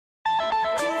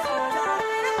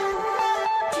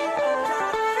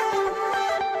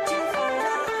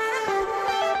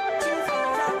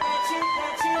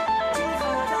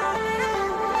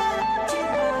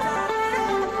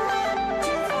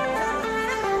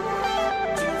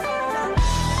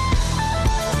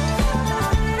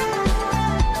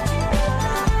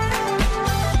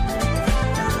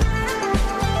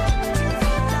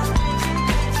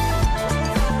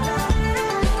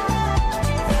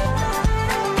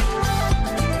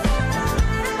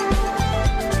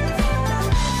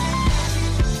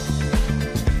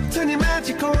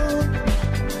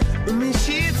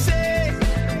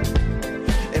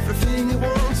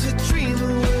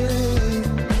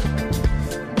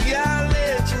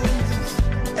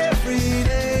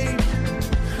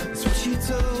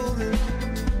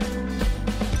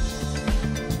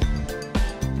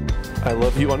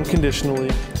love you unconditionally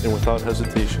and without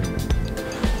hesitation.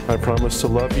 I promise to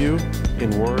love you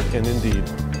in word and in deed,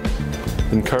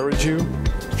 encourage you,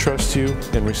 trust you,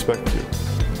 and respect you.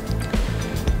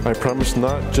 I promise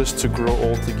not just to grow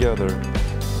old together,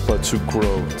 but to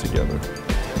grow together.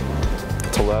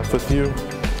 To laugh with you,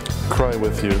 cry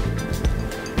with you,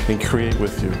 and create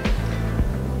with you.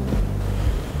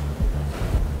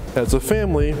 As a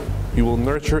family, you will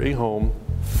nurture a home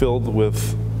filled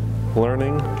with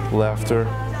learning, laughter,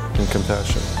 and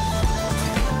compassion.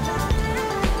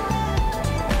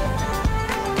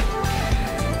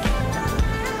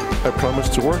 I promise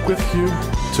to work with you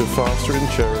to foster and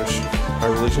cherish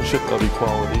our relationship of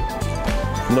equality,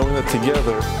 knowing that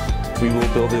together we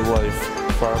will build a life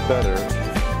far better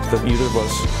than either of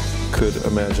us could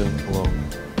imagine alone.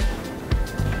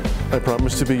 I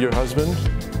promise to be your husband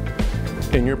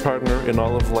and your partner in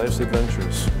all of life's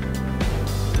adventures,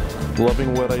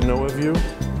 loving what I know of you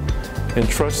and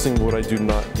trusting what I do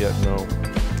not yet know.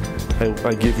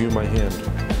 I give you my hand.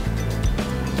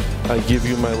 I give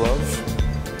you my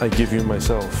love. I give you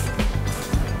myself.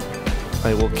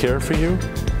 I will care for you,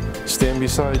 stand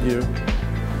beside you,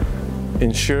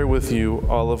 and share with you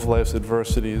all of life's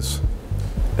adversities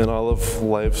and all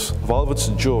of its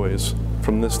joys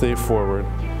from this day forward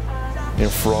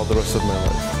and for all the rest of my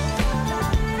life.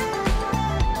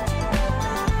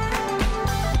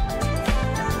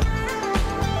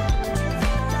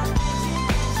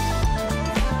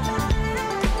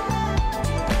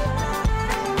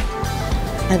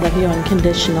 I love you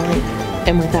unconditionally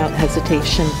and without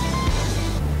hesitation.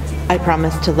 I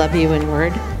promise to love you in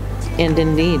word and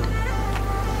in deed,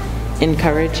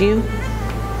 encourage you,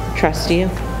 trust you,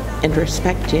 and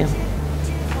respect you.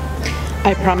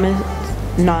 I promise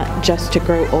not just to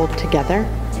grow old together,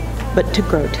 but to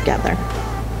grow together.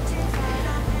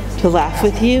 To laugh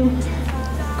with you,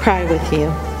 cry with you,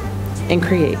 and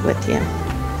create with you.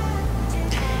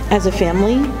 As a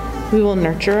family, we will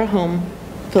nurture a home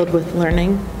filled with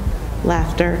learning,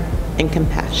 laughter, and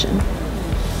compassion.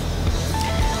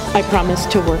 I promise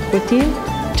to work with you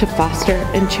to foster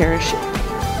and cherish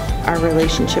our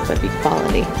relationship of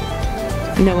equality,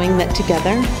 knowing that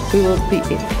together we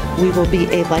will be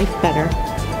a life better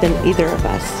than either of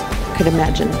us could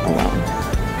imagine alone.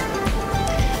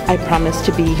 I promise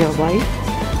to be your wife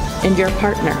and your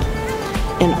partner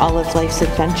in all of life's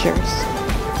adventures,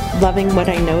 loving what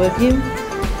I know of you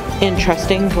and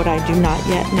trusting what I do not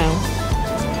yet know.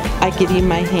 I give you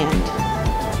my hand.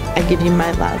 I give you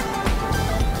my love.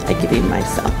 I give you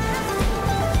myself.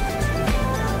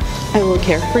 I will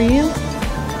care for you,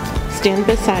 stand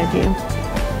beside you,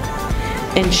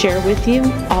 and share with you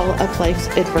all of life's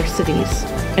adversities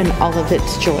and all of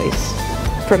its joys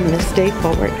from this day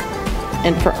forward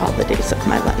and for all the days of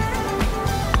my life.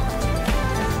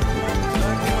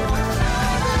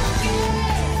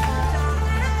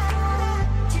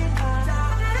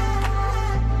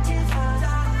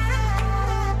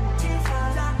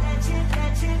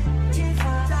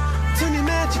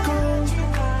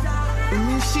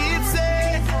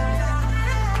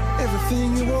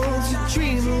 Everything you want to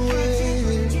dream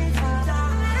away.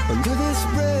 Under this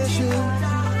pressure,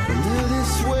 under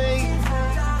this weight,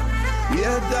 we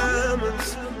are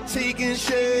diamonds taking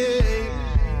shape.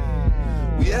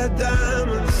 We are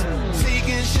diamonds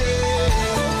taking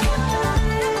shape.